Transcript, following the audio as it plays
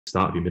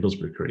start of your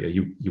Middlesbrough career,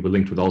 you were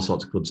linked with all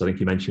sorts of clubs. I think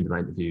you mentioned in an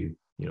interview,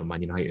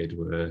 Man United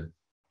were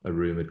a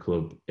rumoured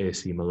club,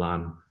 AC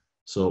Milan.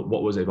 So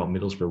what was it about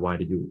Middlesbrough? Why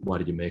did you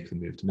make the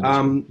move to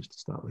Middlesbrough, just to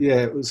start with?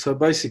 Yeah, so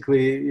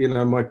basically,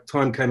 my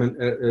time came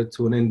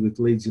to an end with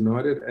Leeds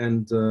United,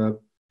 and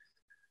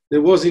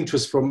there was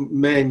interest from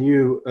Man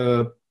U,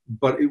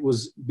 but it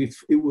was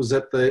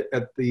at the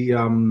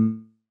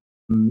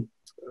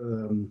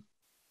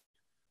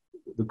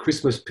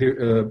Christmas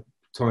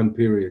time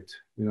period,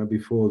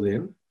 before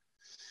then,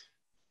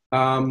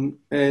 at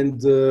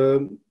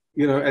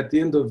the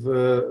end of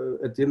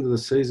the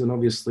season,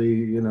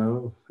 obviously,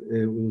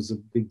 it was a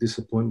big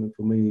disappointment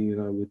for me,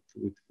 with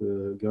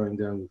going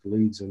down with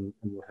Leeds and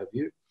what have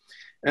you.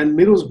 And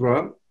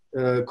Middlesbrough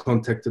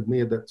contacted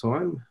me at that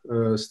time,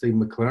 Steve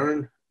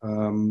McLaren,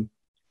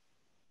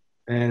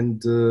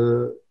 and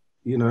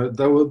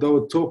they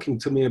were talking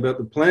to me about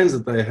the plans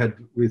that they had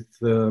with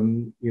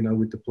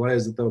with the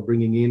players that they were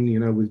bringing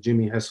in, with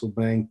Jimmy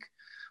Hasselbank,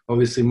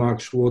 obviously Mark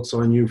Schwartz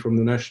I knew from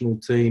the national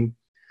team.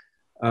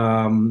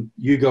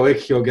 Hugo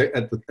Ekiog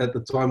at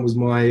the time was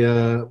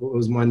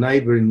my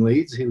neighbour in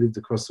Leeds. He lived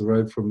across the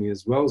road from me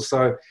as well.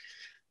 So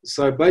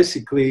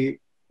basically,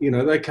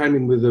 they came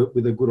in with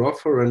a good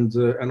offer, and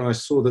I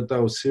saw that they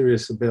were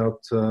serious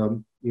about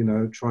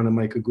trying to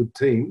make a good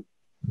team,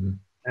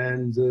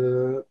 and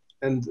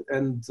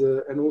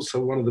also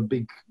one of the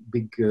big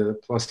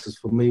pluses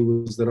for me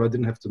was that I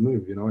didn't have to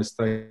move. I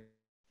stayed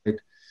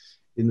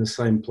in the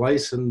same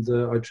place, and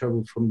I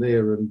travelled from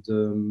there, and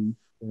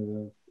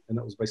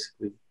that was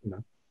basically,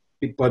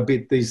 bit by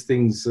bit, these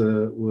things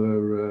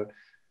were,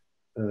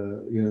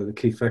 the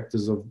key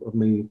factors of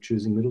me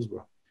choosing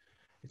Middlesbrough.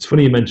 It's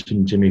funny you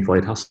mentioned Jimmy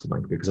Floyd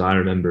Hasselbank, because I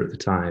remember at the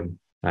time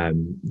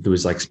there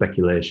was like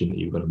speculation that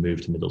you were going to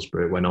move to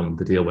Middlesbrough.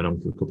 The deal went on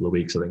for a couple of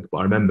weeks, I think. But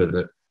I remember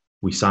that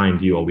we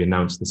signed you, or we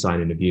announced the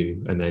signing of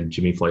you, and then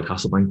Jimmy Floyd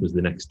Hasselbank was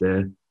the next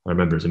day. I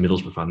remember as a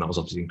Middlesbrough fan, that was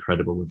obviously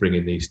incredible. We're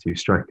bringing these two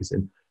strikers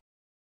in.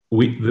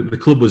 The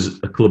club was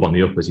a club on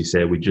the up, as you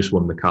say. We just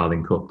won the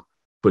Carling Cup.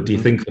 But do you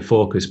think the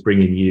focus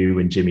bringing you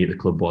and Jimmy at the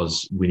club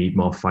was, we need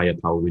more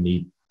firepower, we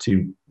need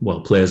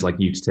players like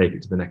you to take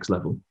it to the next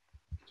level?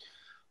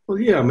 Well,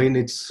 yeah, I mean,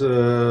 it's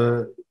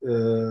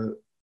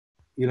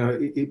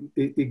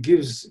it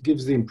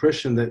gives the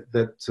impression that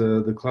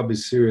the club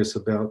is serious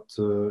about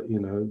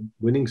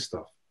winning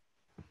stuff.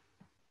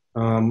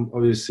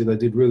 Obviously, they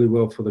did really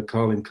well for the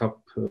Carling Cup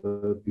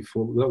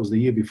before. That was the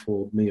year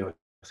before me, I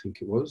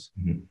think it was.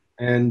 Mm-hmm.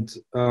 And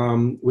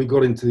we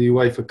got into the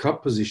UEFA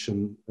Cup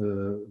position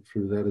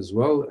through that as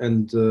well.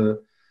 And,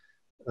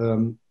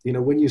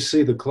 when you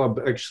see the club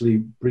actually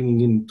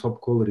bringing in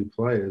top quality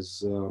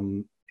players,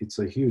 it's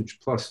a huge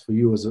plus for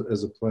you as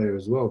a player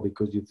as well,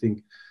 because you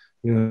think,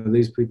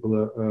 these people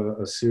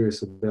are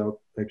serious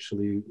about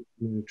actually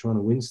trying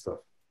to win stuff.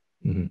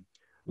 Mm-hmm.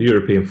 The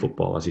European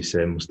football, as you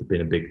say, must have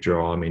been a big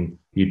draw. I mean,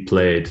 you'd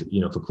played,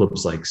 for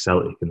clubs like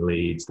Celtic and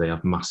Leeds, they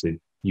have massive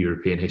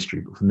European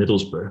history. But for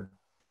Middlesbrough,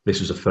 this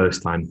was a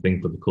first-time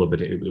thing for the club,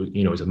 and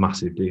it was a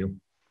massive deal.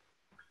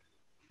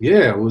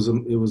 Yeah, it was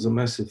a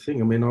massive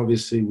thing. I mean,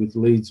 obviously with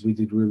Leeds, we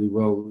did really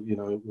well.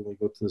 When we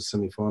got to the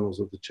semi-finals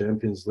of the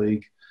Champions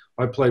League,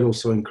 I played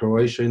also in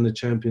Croatia in the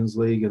Champions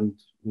League, and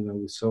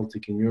with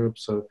Celtic in Europe.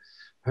 So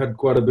I had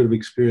quite a bit of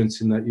experience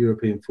in that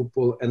European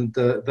football, and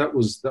that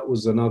was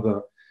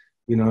another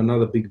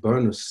big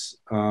bonus.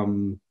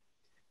 Coming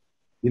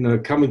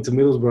to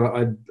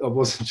Middlesbrough, I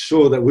wasn't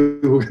sure that we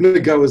were going to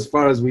go as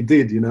far as we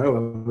did. I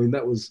mean,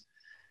 that was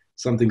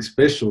something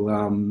special.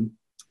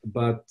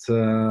 But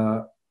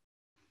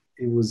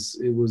it's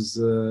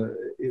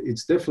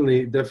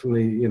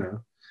definitely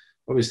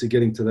obviously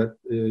getting to that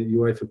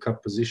UEFA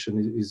Cup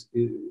position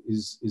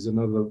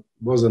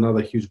was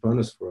another huge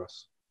bonus for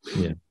us.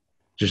 Yeah,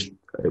 just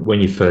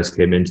when you first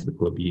came into the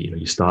club,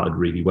 you started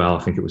really well.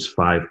 I think it was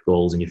 5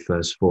 goals in your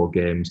first 4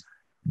 games.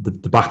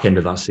 The back end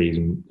of that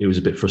season, it was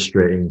a bit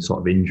frustrating,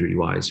 sort of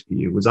injury-wise for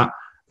you. Was that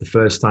the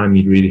first time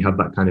you'd really had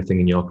that kind of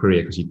thing in your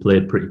career? Because you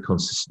played pretty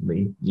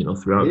consistently,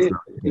 throughout. Yeah,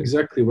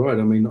 exactly right.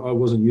 I mean, I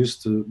wasn't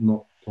used to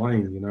not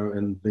playing,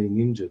 and being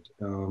injured.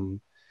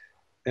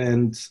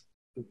 And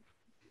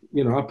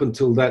up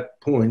until that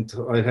point,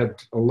 I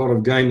had a lot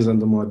of games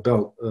under my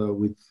belt.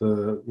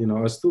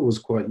 I still was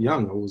quite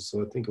young. I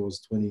think I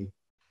was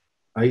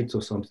 28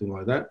 or something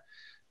like that.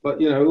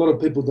 But a lot of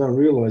people don't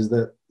realise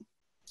that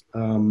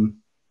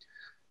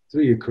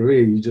through your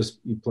career, you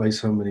play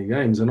so many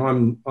games. And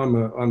I'm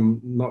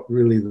not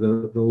really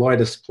the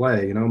lightest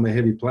player. I'm a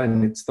heavy player,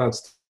 and it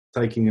starts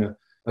taking a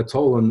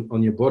toll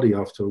on your body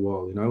after a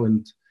while.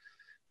 And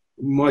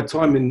my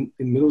time in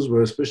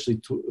Middlesbrough, especially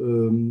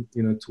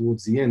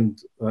towards the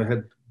end, I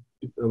had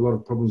a lot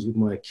of problems with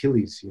my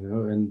Achilles,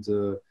 and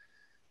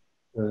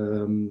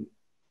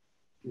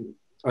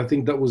I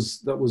think that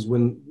was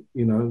when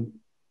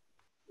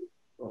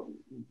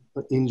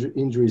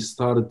injuries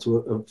started to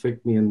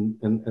affect me,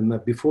 and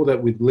that before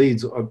that with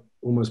Leeds, I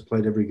almost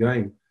played every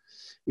game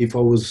if I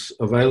was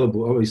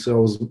available. Obviously, I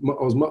was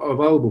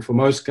available for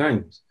most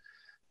games.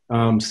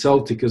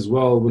 Celtic as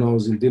well when I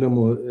was in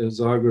Dinamo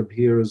Zagreb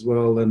here as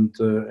well, and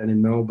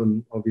in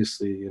Melbourne,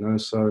 obviously, you know.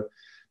 So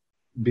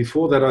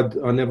before that,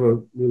 I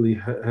never really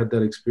had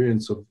that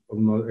experience of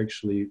not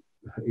actually,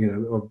 you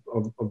know,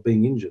 of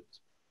being injured.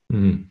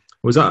 Mm.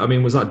 Was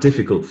that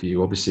difficult for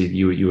you? Obviously,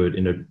 you were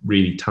in a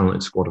really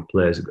talented squad of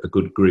players, a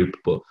good group,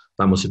 but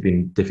that must have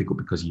been difficult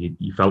because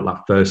you felt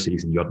that first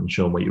season you hadn't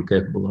shown what you were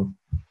capable of.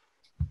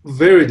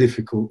 Very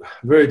difficult,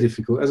 very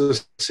difficult. As I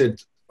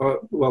said,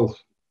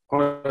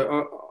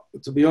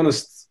 to be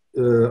honest,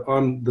 I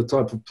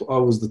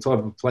was the type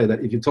of player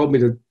that if you told me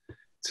to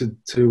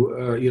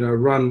you know,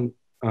 run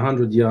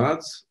 100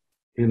 yards,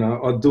 you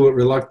know, I'd do it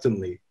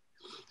reluctantly.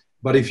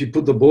 But if you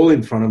put the ball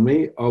in front of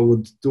me, I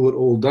would do it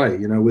all day,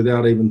 you know,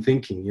 without even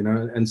thinking, you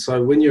know. And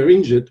so when you're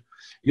injured,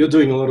 you're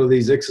doing a lot of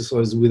these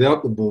exercises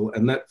without the ball,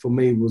 and that for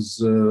me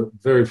was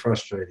very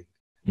frustrating.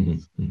 Mm-hmm.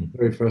 Mm-hmm.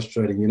 Very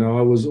frustrating. You know,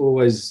 I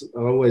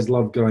always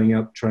loved going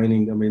out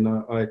training. I mean,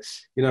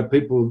 you know,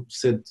 people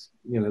said,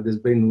 you know, there's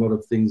been a lot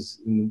of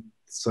things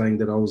saying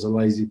that I was a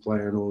lazy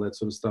player and all that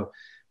sort of stuff.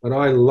 But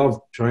I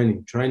loved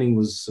training. Training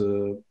was,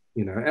 you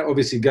know,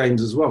 obviously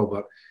games as well,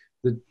 but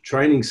the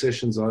training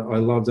sessions I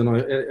loved. And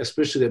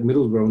especially at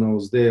Middlesbrough when I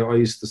was there, I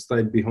used to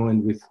stay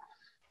behind with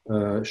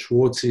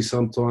Schwartzy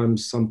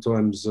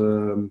sometimes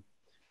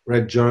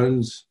Brad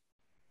Jones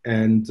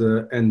and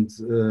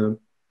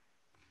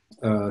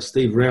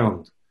Steve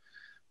Round.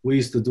 We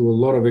used to do a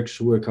lot of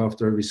extra work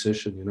after every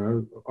session. You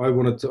know, I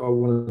wanted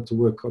to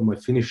work on my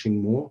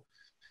finishing more.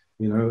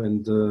 You know,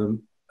 and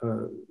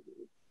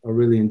I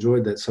really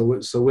enjoyed that. So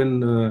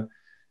when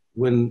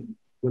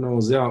I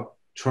was out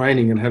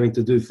training and having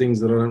to do things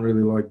that I don't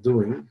really like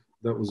doing,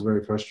 that was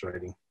very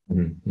frustrating.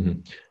 Mm-hmm.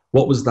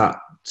 What was that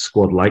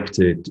squad like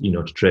to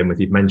train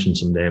with? You've mentioned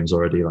some names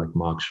already, like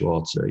Mark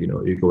Schwartz, you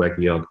know, Ugo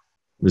Egiog.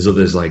 There's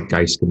others like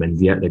Geisker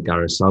Mendieta,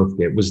 Gareth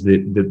Southgate. Was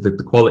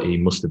the quality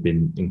must have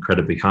been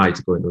incredibly high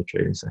to go into a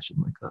training session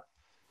like that?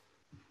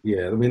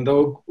 Yeah, I mean, they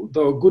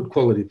were good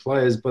quality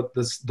players, but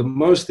the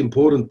most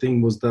important thing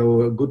was they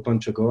were a good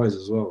bunch of guys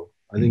as well.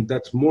 I think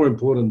that's more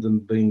important than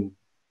being.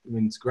 I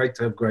mean, it's great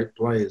to have great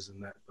players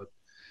and that, but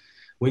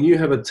when you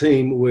have a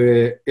team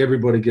where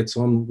everybody gets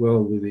on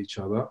well with each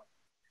other,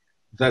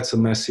 that's a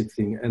massive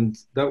thing. And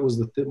that was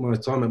my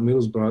time at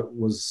Middlesbrough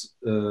was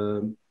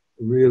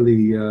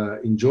really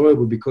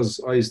enjoyable because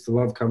I used to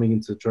love coming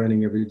into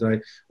training every day.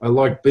 I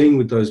like being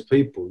with those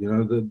people, you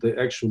know,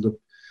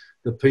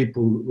 the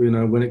people, you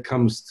know, when it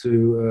comes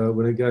to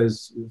when it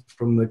goes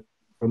from the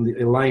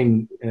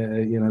Elaine,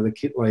 you know, the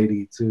kit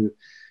lady to,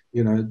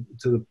 you know,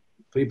 to the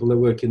people that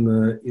work in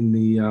the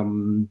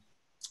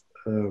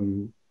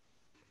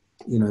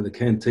you know, the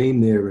canteen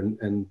there,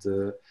 and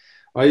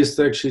I used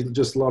to actually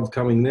just love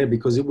coming there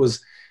because it was,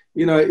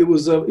 you know, it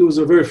was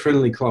a very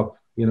friendly club,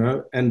 you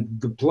know, and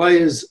the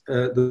players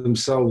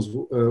themselves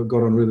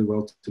got on really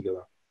well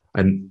together.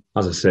 And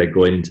as I say,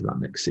 going into that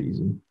next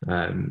season,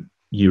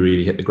 you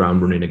really hit the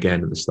ground running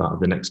again at the start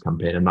of the next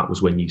campaign, and that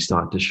was when you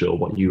started to show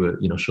what you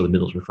were, you know, show the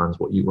Middlesbrough fans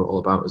what you were all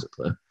about as a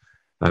player.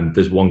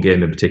 There's one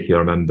game in particular I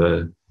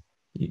remember.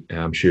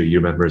 I'm sure you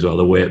remember as well,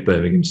 the way at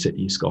Birmingham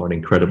City, you scored an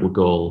incredible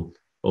goal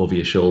over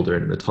your shoulder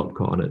in the top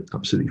corner.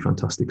 Absolutely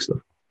fantastic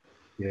stuff.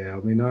 Yeah,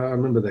 I mean, I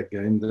remember that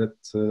game. That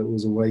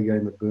was a away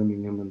game at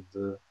Birmingham, and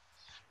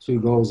 2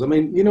 goals. I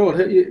mean, you know what?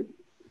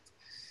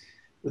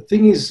 The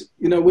thing is,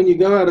 you know, when you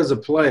go out as a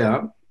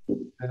player,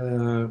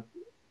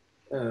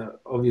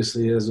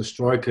 obviously as a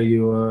striker,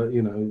 you are,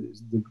 you know,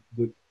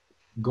 the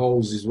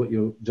goals is what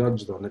you're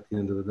judged on at the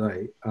end of the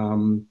day.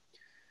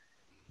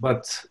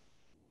 But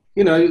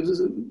you know,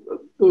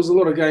 there was a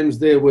lot of games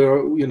there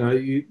where, you know,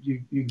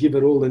 you give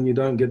it all and you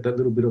don't get that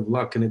little bit of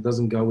luck and it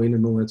doesn't go in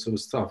and all that sort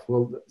of stuff.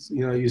 Well,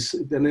 you know,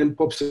 and then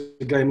pops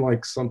a game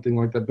like something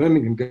like that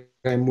Birmingham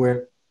game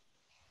where,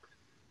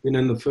 you know,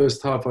 in the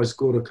first half I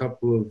scored a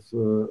couple of,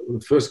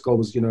 the first goal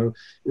was, you know,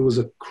 it was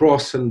a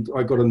cross and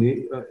I got on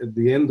at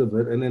the end of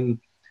it. And then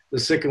the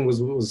second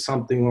was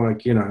something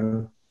like, you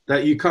know,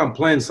 that you can't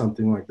plan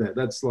something like that.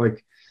 That's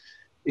like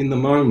in the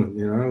moment,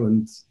 you know,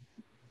 and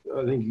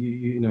I think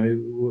you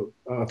know,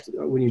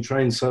 after, when you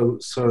train so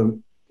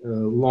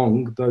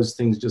long, those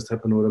things just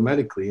happen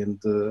automatically. And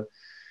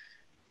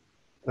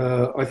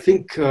I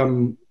think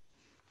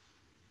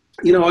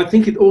you know, I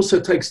think it also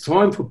takes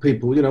time for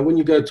people. You know, when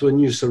you go to a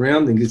new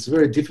surrounding, it's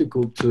very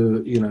difficult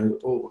to, you know,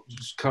 or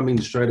just come in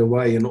straight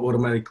away and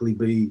automatically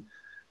be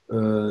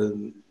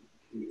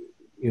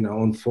you know,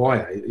 on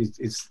fire.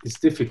 It's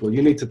difficult.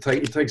 You need to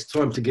it takes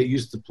time to get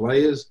used to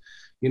players.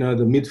 You know,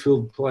 the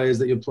midfield players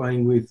that you're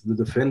playing with, the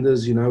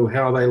defenders, you know,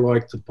 how they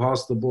like to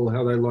pass the ball,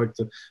 how they like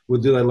to, well,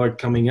 do they like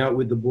coming out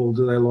with the ball?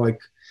 Do they like,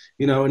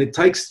 you know, and it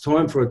takes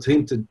time for a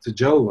team to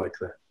gel like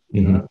that,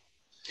 you know.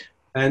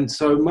 And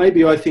so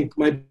I think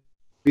maybe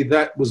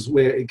that was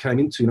where it came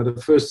into, you know,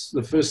 the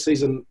first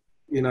season,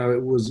 you know,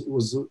 it was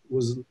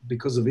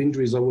because of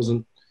injuries. I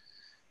wasn't,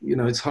 you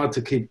know, it's hard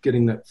to keep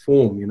getting that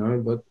form, you know,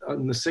 but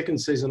in the second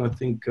season, I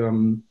think I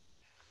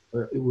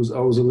was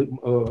a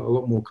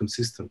lot more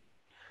consistent.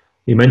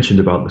 You mentioned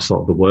about the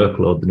sort of the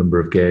workload, the number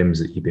of games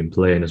that you've been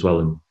playing as well.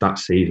 And that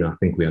season, I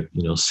think we had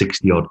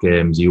 60 odd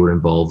games. You were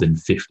involved in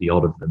 50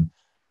 odd of them,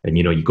 and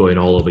you're going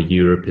all over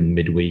Europe in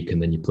midweek,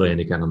 and then you're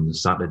playing again on the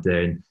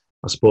Saturday. And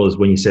I suppose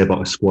when you say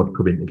about a squad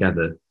coming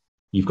together,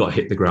 you've got to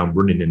hit the ground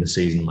running in a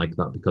season like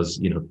that because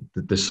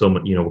there's so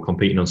much. We're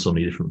competing on so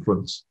many different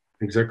fronts.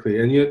 Exactly,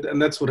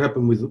 and that's what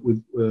happened with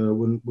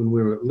when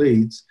we were at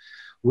Leeds.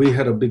 We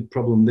had a big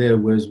problem there,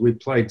 whereas we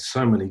played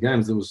so many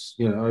games. There was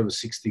over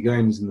 60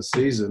 games in the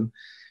season,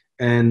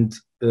 and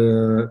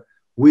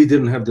we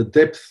didn't have the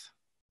depth,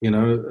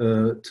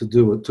 to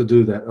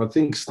do that. I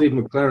think Steve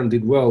McLaren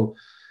did well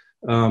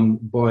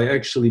by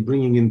actually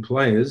bringing in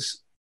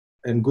players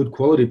and good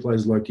quality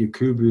players like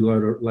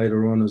Yakubu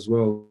later on as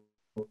well,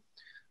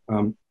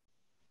 to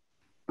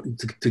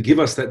give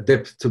us that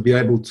depth to be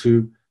able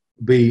to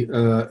be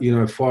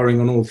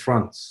firing on all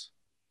fronts.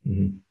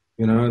 Mm-hmm.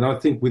 And I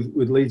think with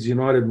Leeds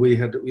United we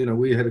had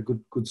a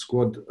good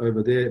squad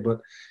over there, but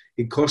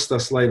it cost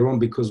us later on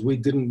because we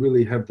didn't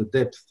really have the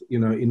depth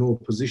in all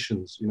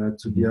positions to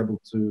mm-hmm. be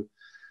able to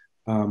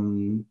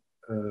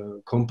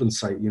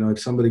compensate. If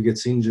somebody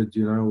gets injured,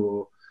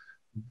 or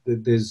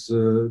there's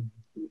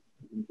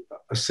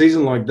a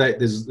season like that,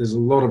 there's a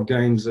lot of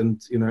games,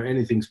 and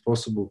anything's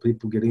possible.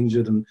 People get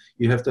injured, and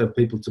you have to have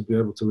people to be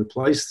able to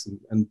replace them.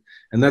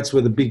 And that's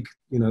where the big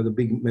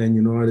Man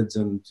Uniteds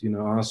and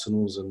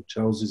Arsenals and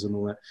Chelseas and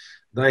all that,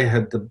 they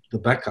had the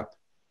backup.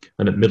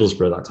 And at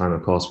Middlesbrough that time,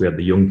 of course, we had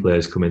the young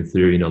players coming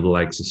through. The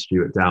likes of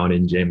Stuart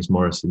Downing, James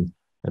Morrison,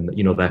 and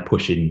they're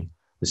pushing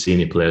the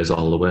senior players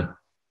all the way.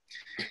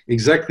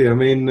 Exactly. I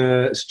mean,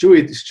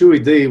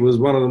 Stewie D was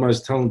one of the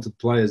most talented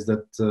players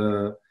that.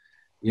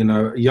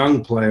 A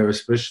young player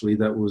especially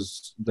that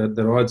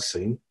I'd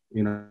seen.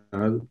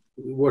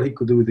 What he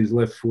could do with his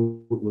left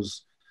foot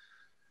was,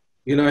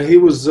 he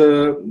was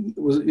a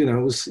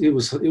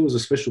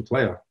special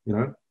player.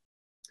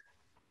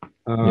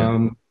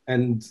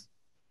 And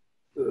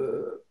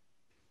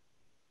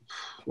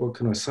what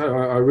can I say?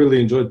 I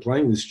really enjoyed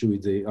playing with Stewie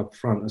D up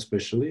front,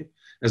 especially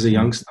as a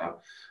youngster.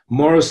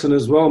 Morrison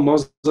as well.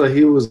 Mozza,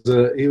 he was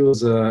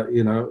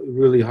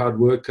really hard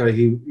worker.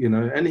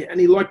 And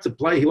he liked to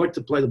play. He liked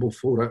to play the ball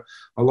forward.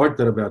 I like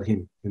that about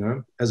him.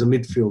 As a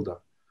midfielder.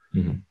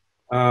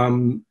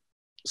 Mm-hmm.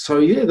 So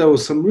yeah, there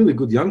was some really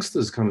good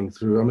youngsters coming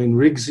through. I mean,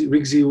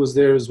 Riggsy was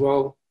there as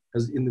well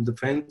as in the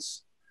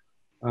defence.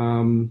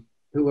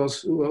 Who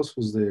else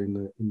was there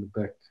in the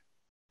back?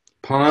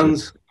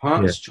 Parnes,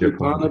 Stuart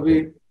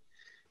Parnaby.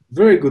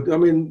 Very good. I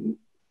mean,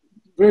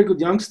 very good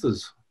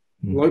youngsters.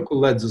 Local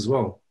lads as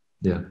well.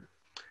 Yeah.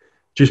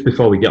 Just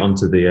before we get on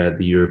to the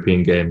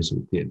European games,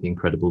 the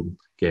incredible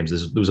games,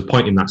 there was a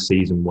point in that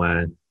season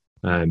where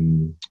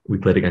we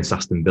played against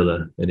Aston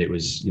Villa, and it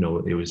was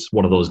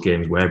one of those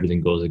games where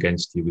everything goes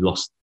against you. We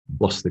lost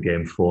the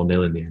game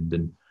 4-0 in the end,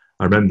 and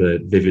I remember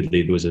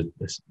vividly there was a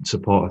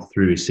supporter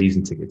through his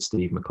season ticket,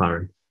 Steve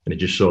McLaren, and it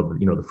just showed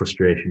the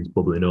frustrations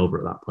bubbling over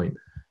at that point.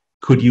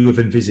 Could you have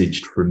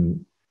envisaged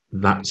from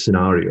that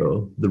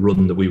scenario the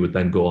run that we would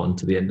then go on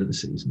to the end of the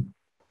season?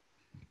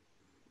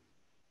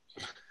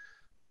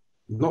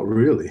 Not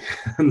really.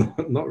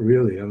 Not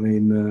really. I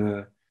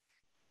mean,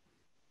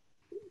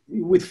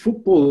 with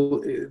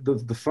football,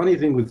 the funny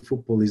thing with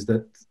football is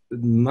that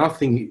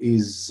nothing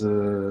is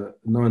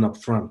known up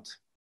front.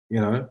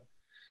 Our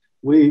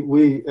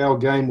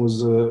game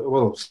was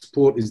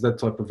sport is that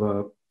type of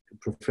a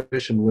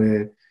profession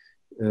where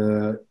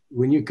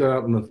when you go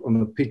out on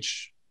the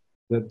pitch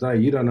that day,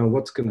 you don't know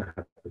what's going to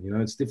happen.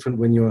 It's different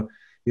when you're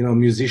a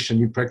musician.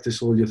 You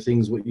practice all your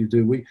things, what you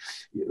do.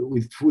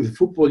 With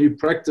football, you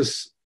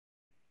practice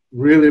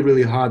really,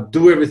 really hard,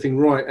 do everything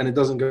right, and it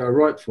doesn't go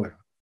right for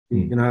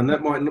you. And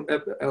that might not,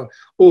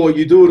 or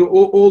you do it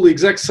all the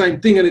exact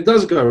same thing and it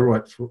does go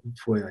right for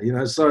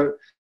you. So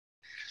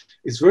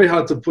it's very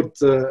hard to put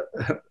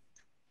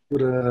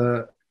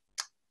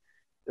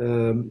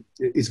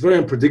it's very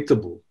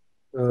unpredictable.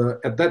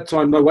 At that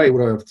time, no way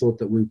would I have thought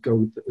that we'd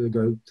go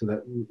to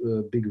that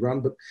big run.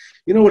 But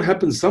what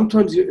happens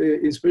sometimes,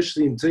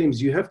 especially in teams,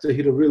 you have to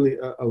hit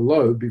a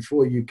low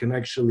before you can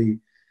actually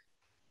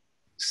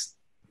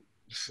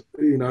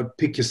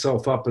pick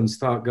yourself up and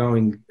start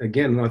going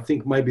again. And I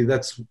think maybe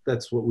that's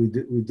what we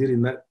did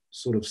in that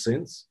sort of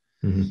sense.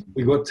 Mm-hmm.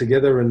 We got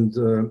together and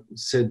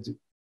said,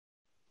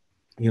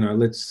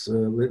 let's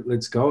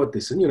go at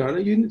this.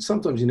 And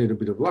sometimes you need a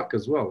bit of luck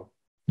as well.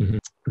 Mm-hmm.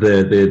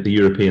 The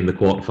European, the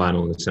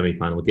quarterfinal and the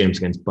semi-final, the games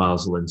against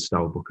Basel and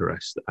Steaua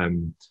Bucharest. I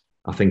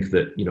think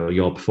that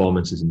your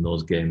performances in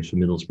those games for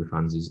Middlesbrough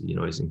fans is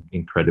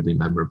incredibly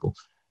memorable.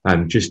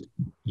 Just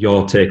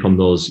your take on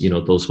those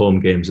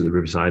home games at the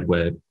Riverside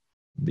where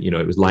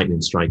it was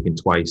lightning striking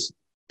twice,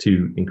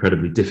 two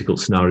incredibly difficult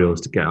scenarios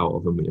to get out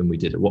of, and we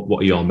did it.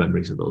 What are your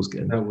memories of those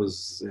games? That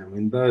was,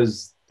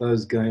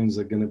 those games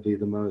are going to be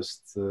the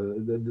most,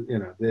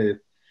 the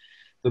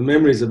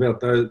memories about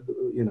those,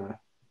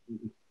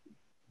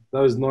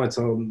 those nights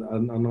are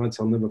nights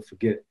I'll never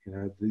forget.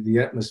 The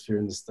atmosphere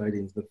in the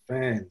stadiums, the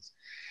fans.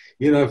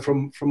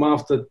 from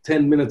after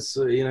 10 minutes,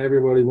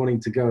 everybody wanting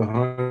to go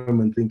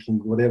home and thinking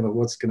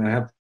what's going to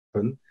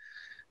happen,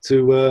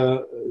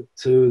 to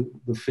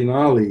the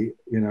finale.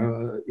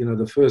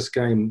 The first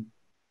game.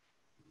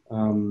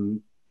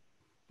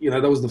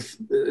 That was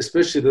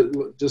especially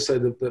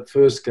the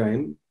first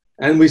game,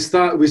 and we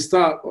start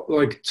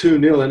like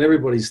 2-0, and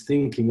everybody's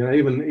thinking,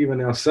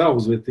 even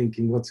ourselves, we're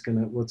thinking what's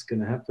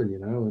gonna happen,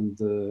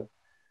 and.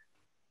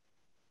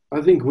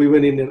 I think we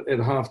went in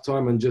at half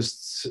time and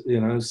just,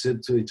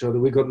 said to each other,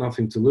 we got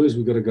nothing to lose.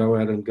 We've got to go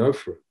out and go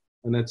for it.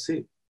 And that's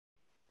it.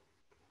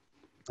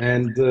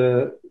 And,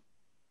 the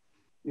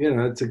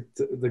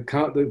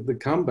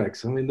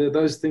comebacks, I mean,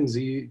 those things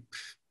you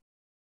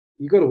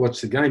got to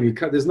watch the game.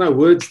 There's no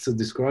words to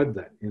describe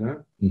that,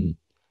 Mm.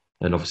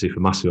 And obviously for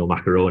Massimo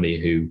Macaroni,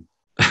 who,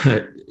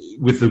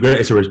 with the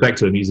greatest respect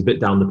to him, he's a bit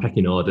down the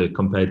pecking order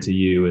compared to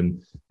you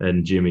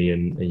and Jimmy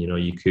and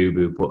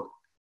Yakubu, but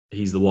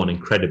he's the one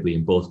incredibly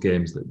in both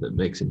games that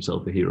makes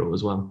himself a hero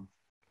as well.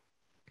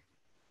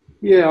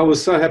 Yeah, I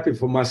was so happy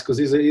for Mas because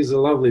he's a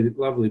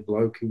lovely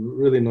bloke,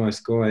 really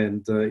nice guy,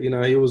 and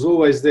he was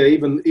always there,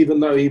 even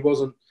though he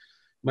wasn't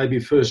maybe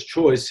first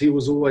choice. He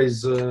was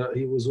always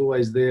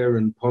there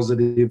and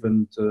positive,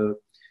 and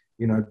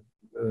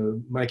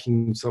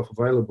making himself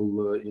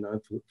available,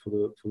 for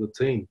the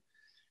team.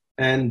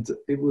 And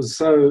I was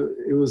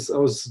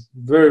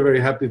very, very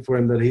happy for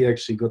him that he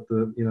actually got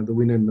the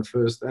winner in the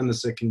first and the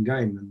second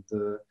game. And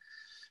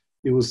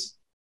it was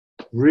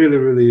really,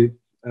 really,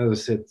 as I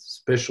said,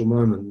 special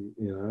moment,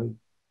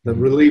 the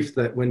relief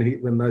that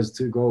when those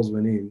two goals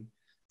went in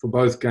for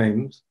both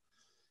games.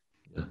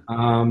 Yeah.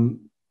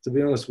 To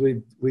be honest,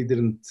 we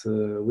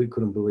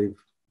couldn't believe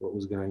what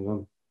was going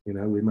on.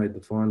 We made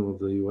the final of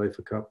the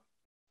UEFA Cup.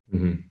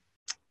 Mm-hmm.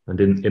 And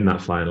in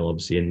that final,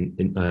 obviously,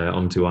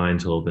 onto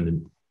Eindhoven,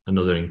 and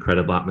another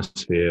incredible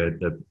atmosphere,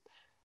 an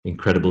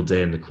incredible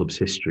day in the club's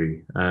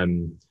history. I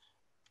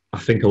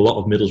think a lot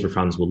of Middlesbrough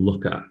fans will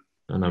look at,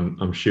 and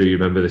I'm sure you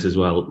remember this as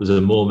well, there's a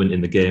moment in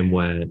the game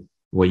where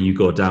you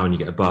go down, you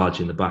get a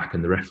barge in the back,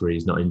 and the referee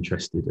is not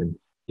interested. And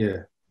yeah,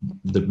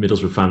 the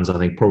Middlesbrough fans, I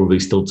think, probably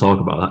still talk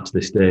about that to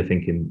this day,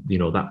 thinking,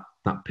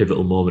 that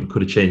pivotal moment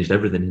could have changed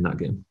everything in that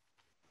game.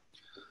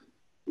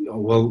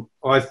 Well,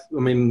 I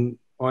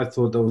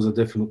thought that was a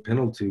definite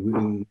penalty. I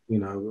know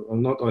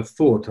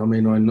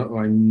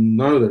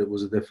that it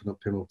was a definite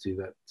penalty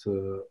that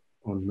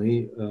on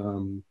me.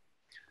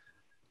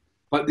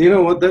 But you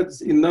know what?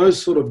 That's in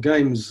those sort of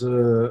games.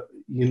 You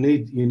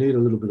need a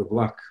little bit of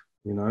luck,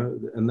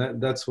 and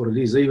that's what it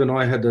is. Even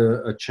I had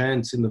a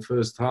chance in the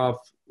first half,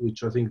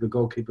 which I think the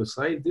goalkeeper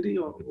saved. Did he?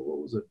 Or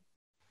what was it?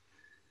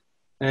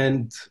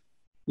 And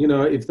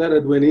if that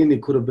had went in,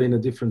 it could have been a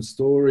different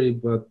story.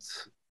 But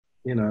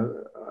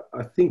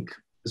I think,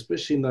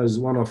 especially in those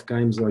one-off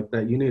games like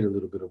that, you need a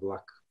little bit of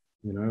luck,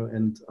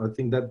 and I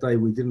think that day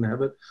we didn't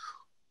have it.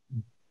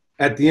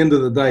 At the end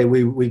of the day,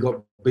 we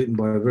got beaten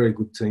by a very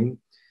good team,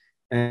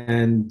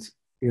 and,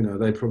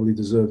 they probably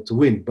deserved to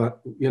win. But,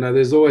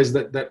 there's always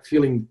that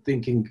feeling,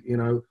 thinking,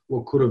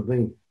 what could have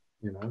been,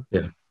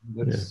 Yeah.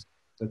 That's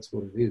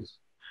what it is.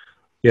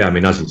 Yeah, I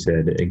mean, as you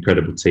said,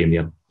 incredible team.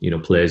 You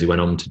had, players who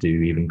went on to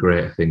do even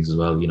greater things as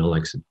well.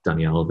 Like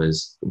Dani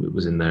Alves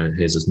was in there,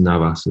 Jesus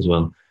Navas as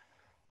well.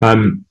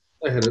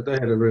 They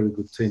had a really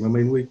good team. I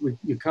mean,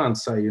 you can't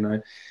say,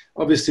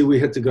 obviously we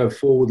had to go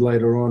forward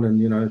later on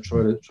and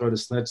try to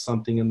snatch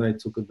something, and they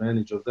took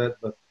advantage of that.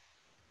 But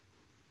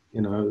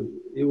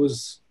it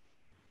was.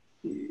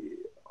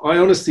 I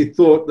honestly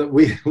thought that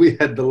we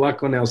had the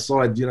luck on our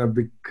side,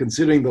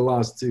 considering the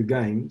last two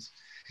games.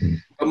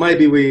 But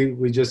maybe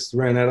we just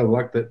ran out of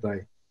luck that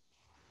day.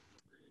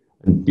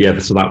 Yeah,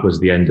 so that was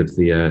the end of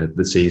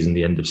the season,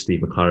 the end of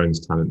Steve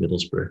McLaren's time at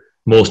Middlesbrough.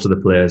 Most of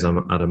the players,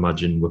 I'd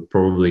imagine, were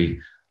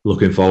probably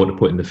looking forward to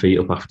putting the feet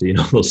up after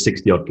those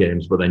 60-odd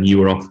games. But then you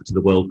were off to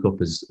the World Cup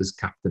as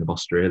captain of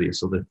Australia,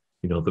 so that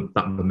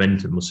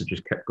momentum must have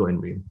just kept going,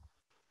 really.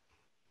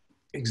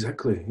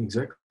 Exactly.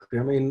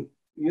 I mean,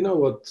 you know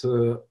what?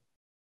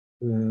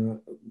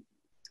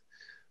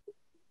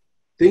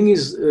 Thing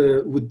is,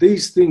 with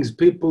these things,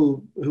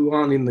 people who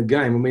aren't in the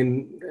game, I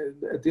mean,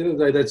 at the end of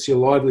the day, that's your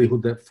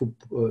livelihood, that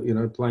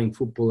football, playing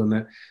football.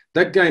 And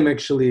that game,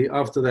 actually,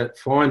 after that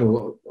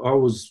final, I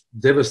was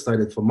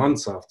devastated for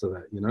months after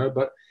that,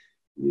 but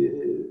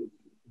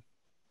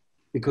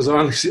because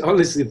I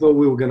honestly thought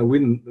we were going to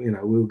win, we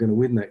were going to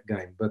win that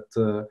game. But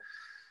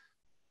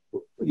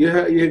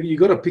you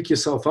got to pick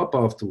yourself up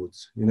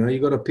afterwards. You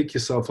got to pick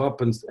yourself up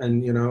and a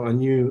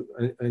new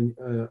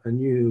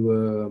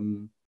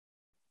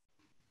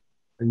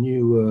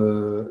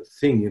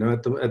thing.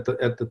 At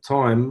the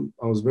time,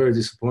 I was very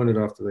disappointed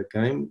after that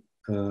game.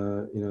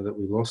 That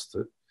we lost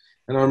it.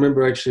 And I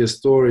remember actually a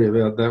story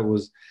about that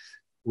was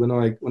when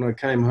I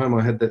came home,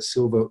 I had that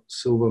silver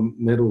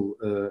medal,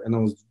 and I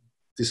was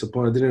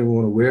disappointed. I didn't even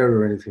want to wear it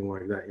or anything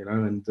like that,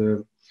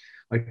 And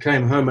I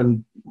came home,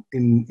 and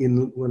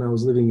when I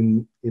was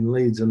living in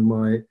Leeds, and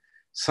my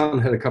son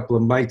had a couple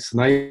of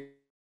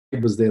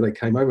neighbours there. They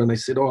came over and they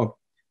said, "Oh,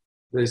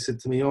 they said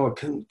to me, "Oh,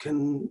 can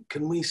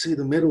we see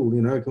the medal?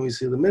 You know, can we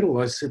see the medal?"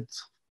 I said,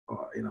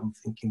 "Oh, you know, I'm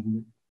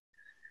thinking,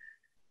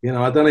 you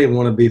know, I don't even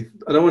want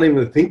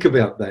to think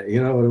about that.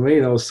 You know what I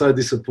mean?" I was so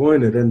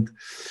disappointed, and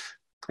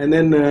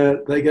then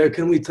they go,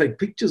 "Can we take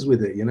pictures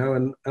with it?" You know,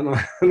 and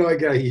I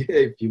go, "Yeah,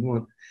 if you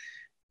want."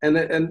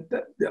 And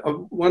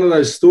one of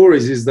those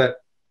stories is that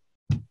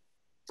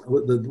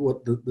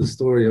the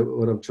story of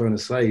what I'm trying to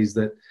say is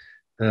that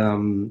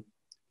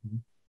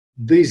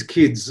these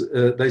kids,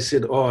 they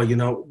said, "Oh, you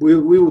know, we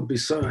would be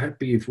so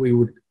happy if we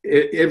would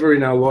ever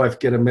in our life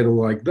get a medal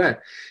like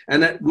that."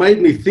 And that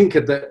made me think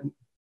in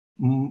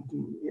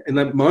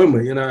that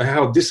moment, you know,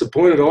 how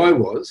disappointed I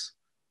was.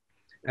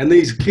 And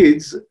these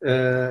kids,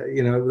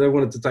 you know, they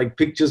wanted to take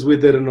pictures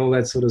with it and all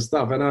that sort of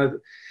stuff.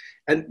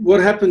 And what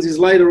happens is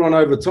later on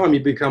over time, you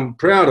become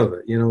proud of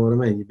it. You know what I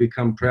mean? You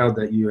become proud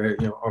that you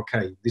know,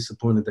 okay,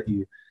 disappointed that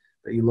you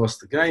lost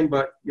the game,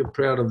 but you're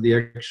proud of the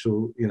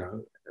actual, you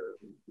know,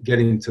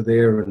 getting to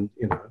there, and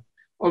you know,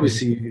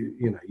 obviously,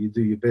 you know, you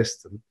do your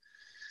best.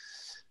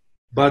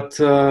 But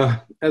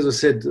as I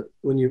said,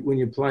 when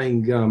you're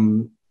playing,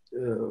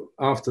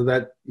 after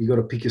that, you got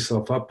to pick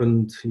yourself up,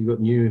 and you got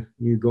new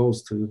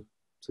goals to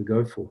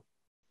go for.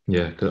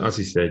 Yeah, because as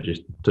you said,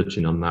 just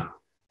touching on that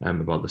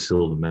about the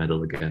silver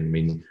medal again. I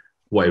mean,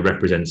 what it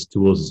represents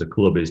to us as a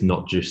club is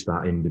not just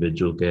that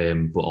individual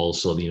game, but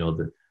also, you know,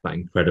 that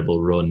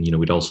incredible run. You know,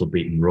 we'd also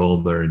beaten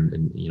Roma,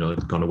 and you know,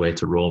 gone away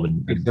to Rome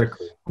and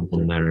exactly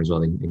won there as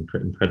well.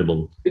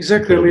 Incredible.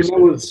 Exactly. I mean, that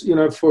was, you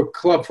know, for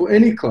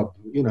any club,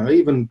 you know,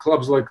 even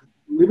clubs like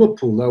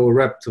Liverpool, they were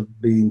rapt to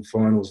be in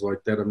finals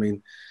like that. I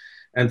mean,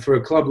 and for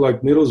a club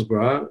like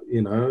Middlesbrough,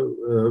 you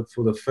know,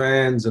 for the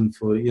fans and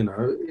for, you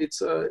know,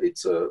 it's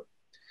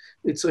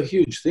a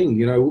huge thing.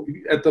 You know,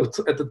 at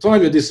the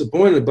time you're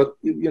disappointed, but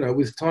you know,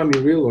 with time you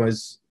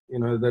realise, you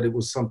know, that it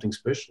was something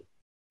special.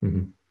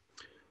 Mm-hmm.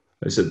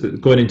 So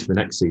going into the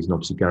next season,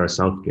 obviously Gareth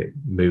Southgate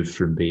moved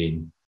from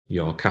being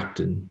your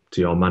captain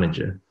to your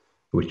manager,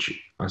 which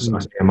I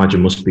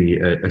imagine must be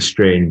a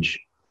strange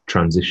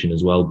transition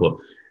as well. But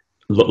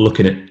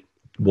looking at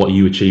what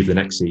you achieved the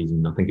next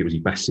season, I think it was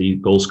your best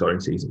goal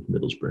scoring season for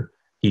Middlesbrough.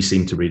 He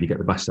seemed to really get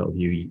the best out of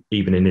you,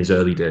 even in his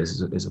early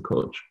days as a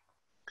coach.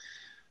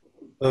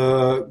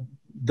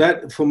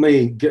 That for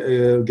me,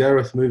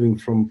 Gareth moving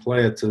from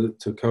player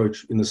to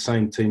coach in the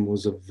same team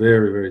was a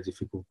very, very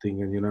difficult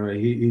thing. And, you know,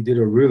 he did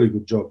a really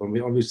good job. I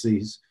mean, obviously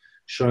he's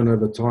shown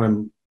over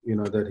time, you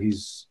know, that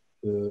he's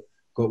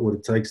got what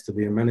it takes to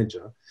be a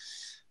manager.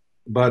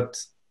 But,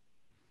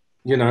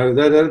 you know,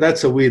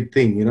 that's a weird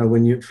thing, you know,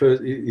 when you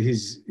first,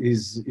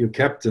 he's your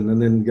captain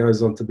and then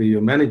goes on to be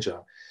your manager.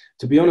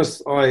 To be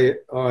honest, I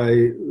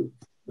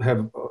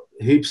have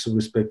heaps of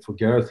respect for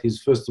Gareth.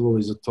 First of all,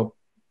 he's a top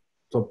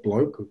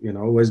bloke, you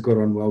know, always got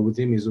on well with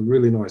him. He's a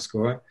really nice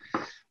guy.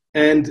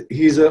 And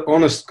he's an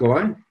honest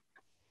guy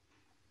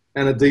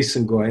and a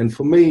decent guy. And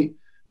for me,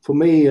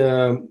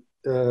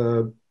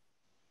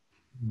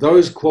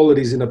 those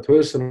qualities in a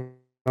person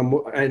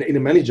and in a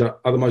manager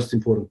are the most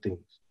important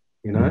things,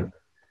 you know. Mm.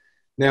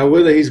 Now,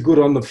 whether he's good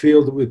on the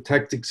field with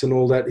tactics and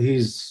all that, he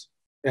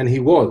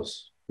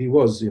was,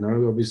 you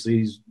know, obviously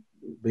he's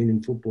been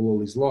in football all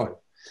his life.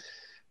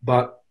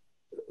 But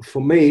for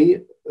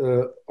me,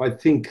 I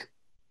think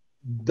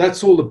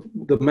that's all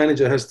the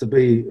manager has to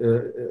be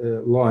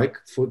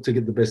to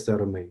get the best out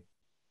of me.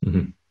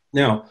 Mm-hmm.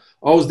 Now,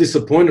 I was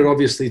disappointed,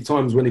 obviously,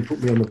 times when he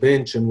put me on the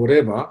bench and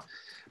whatever,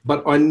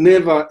 but I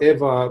never,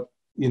 ever,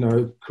 you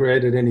know,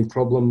 created any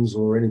problems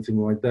or anything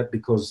like that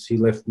because he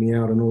left me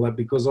out and all that,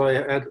 because I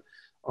had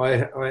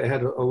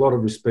a lot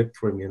of respect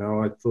for him, you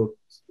know. I thought,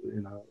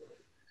 you know,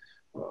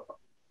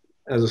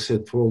 as I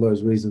said, for all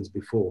those reasons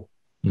before.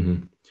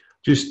 Mm-hmm.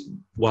 Just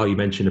while you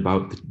mentioned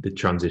about the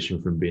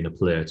transition from being a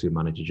player to a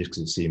manager, just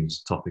because it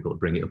seems topical to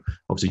bring it up.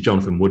 Obviously,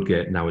 Jonathan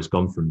Woodgate now has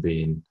gone from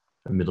being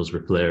a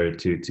Middlesbrough player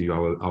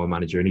to our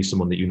manager, and he's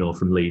someone that you know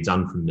from Leeds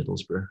and from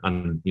Middlesbrough,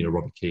 and you know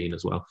Robbie Keane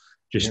as well.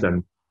 Just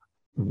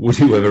would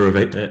you ever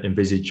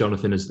envisage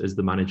Jonathan as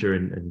the manager,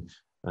 and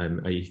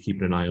are you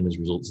keeping an eye on his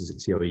results to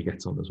see how he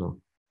gets on as well?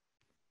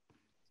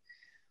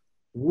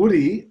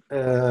 Woody,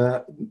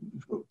 to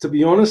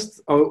be honest,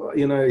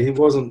 you know, he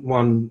wasn't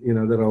one, you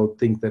know, that I would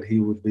think that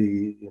he would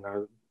be, you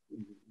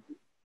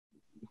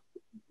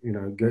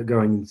know,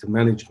 going into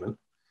management.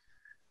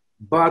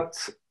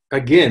 But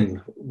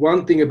again,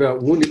 one thing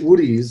about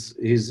Woody is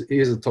he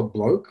is a top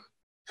bloke,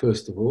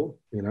 first of all,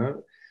 you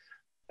know.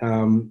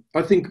 I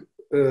think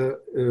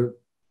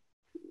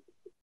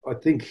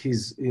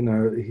he's, you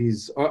know,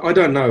 I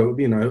don't know,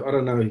 you know, I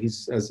don't know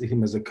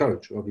him as a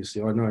coach.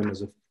 Obviously, I know him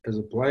as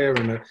a player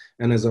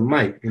and as a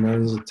mate, you know,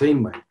 as a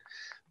teammate.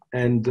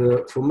 And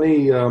for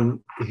me,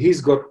 he's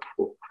got,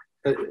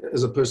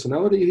 as a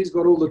personality, he's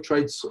got all the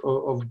traits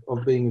of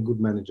being a good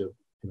manager,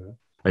 you know.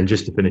 And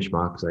just to finish,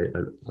 Mark,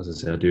 as I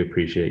say, I do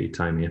appreciate your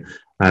time here.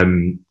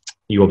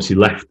 You obviously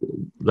left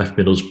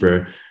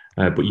Middlesbrough,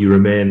 but you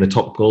remain the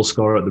top goal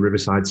scorer at the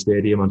Riverside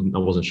Stadium. I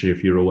wasn't sure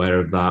if you were aware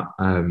of that.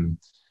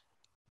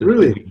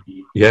 Really?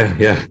 Yeah,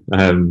 yeah.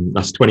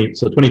 That's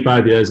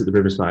 25 years at the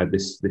Riverside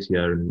this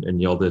year,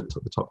 and you're the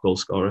top goal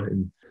scorer.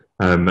 And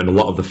a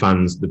lot of the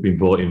fans, they've been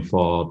voting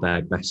for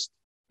their best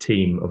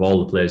team of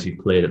all the players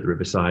who played at the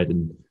Riverside,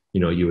 and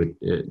you were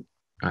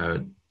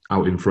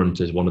out in front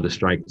as one of the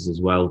strikers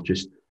as well.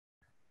 Just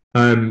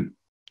I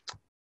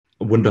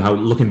wonder how,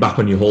 looking back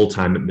on your whole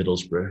time at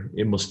Middlesbrough,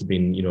 it must have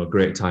been a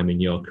great time in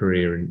your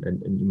career,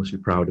 and you must be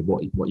proud of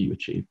what you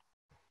achieved.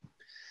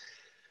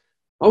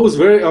 As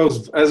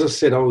I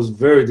said, I was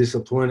very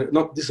disappointed.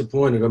 Not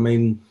disappointed. I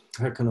mean,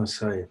 how can I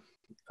say?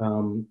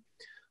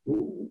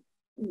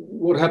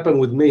 What happened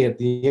with me at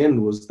the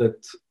end was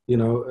that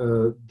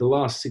the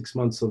last 6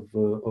 months of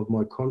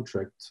my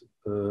contract,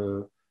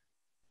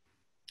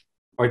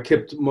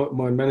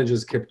 my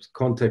managers kept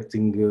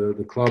contacting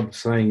the club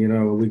saying,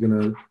 are we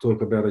going to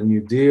talk about a new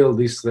deal,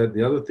 this, that,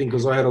 the other thing?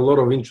 Because I had a lot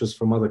of interest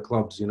from other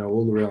clubs,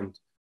 all around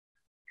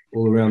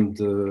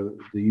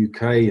the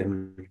UK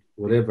and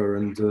whatever,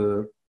 and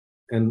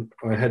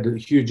I had a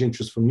huge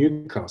interest from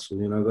Newcastle.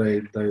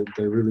 They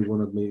really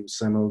wanted me.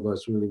 Sam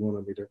Allardyce really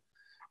wanted me to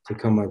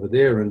come over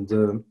there, and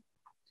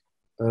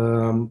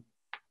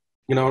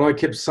and I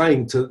kept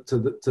saying to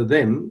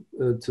them,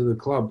 to the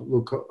club,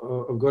 look,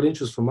 I've got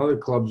interest from other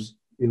clubs.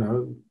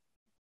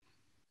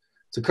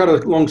 To cut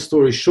a long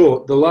story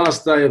short, the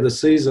last day of the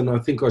season, I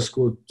think I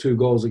scored 2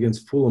 goals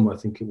against Fulham. I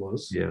think it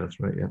was. Yeah, that's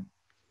right. Yeah.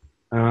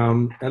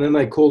 And then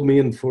they called me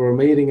in for a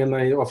meeting and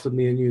they offered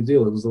me a new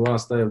deal. It was the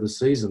last day of the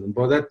season. And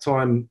by that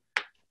time,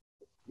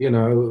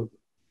 it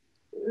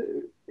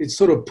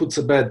sort of puts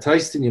a bad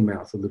taste in your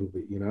mouth a little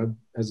bit,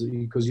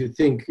 because you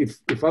think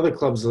if other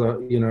clubs are,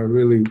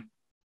 really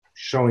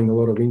showing a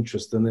lot of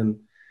interest, and then,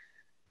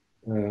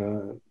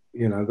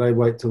 they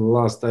wait till the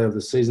last day of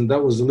the season,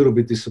 that was a little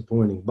bit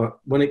disappointing. But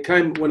when it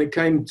came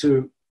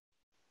to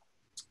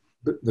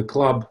the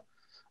club,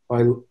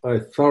 I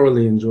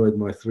thoroughly enjoyed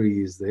my 3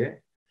 years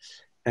there.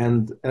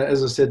 And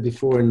as I said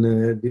before in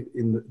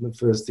the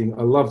first thing,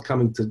 I loved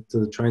coming to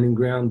the training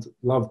ground,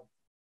 loved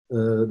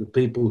the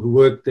people who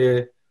worked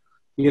there.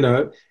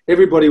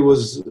 Everybody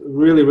was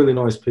really, really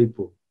nice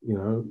people,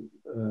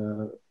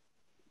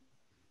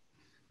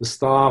 the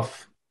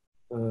staff,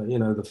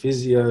 the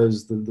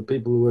physios, the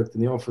people who worked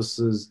in the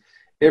offices,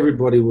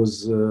 everybody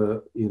was,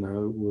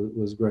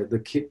 was great. The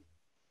kit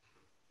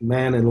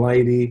man and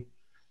lady,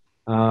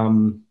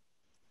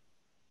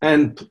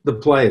 and the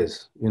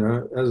players,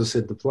 as I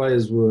said, the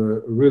players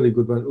were really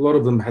good. A lot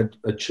of them had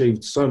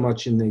achieved so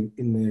much in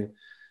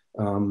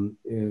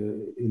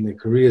their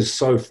careers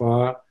so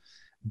far,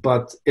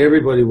 but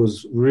everybody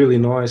was really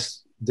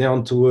nice,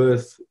 down to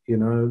earth.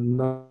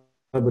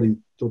 Nobody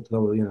thought they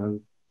were,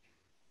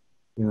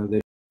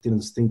 they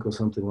didn't stink or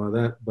something like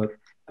that. But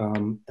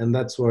and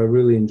that's what I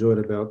really enjoyed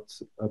about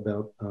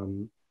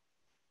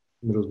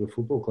Middlesbrough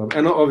Football Club,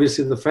 and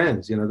obviously the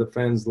fans. The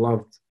fans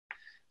loved.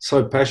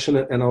 So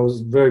passionate, and I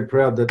was very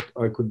proud that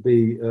I could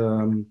be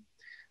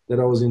that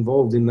I was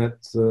involved in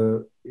that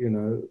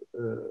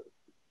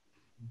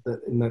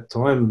that in that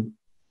time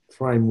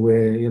frame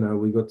where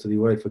we got to the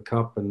UEFA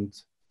Cup, and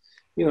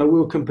we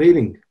were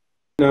competing.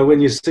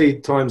 When you see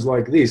times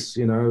like this,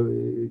 you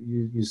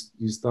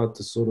start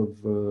to sort of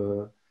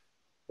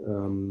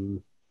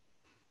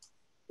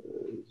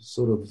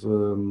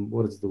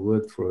what is the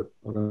word for it?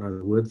 I don't know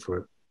the word for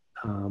it.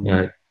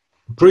 Yeah.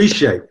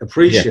 Appreciate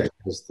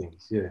those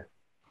things. Yeah.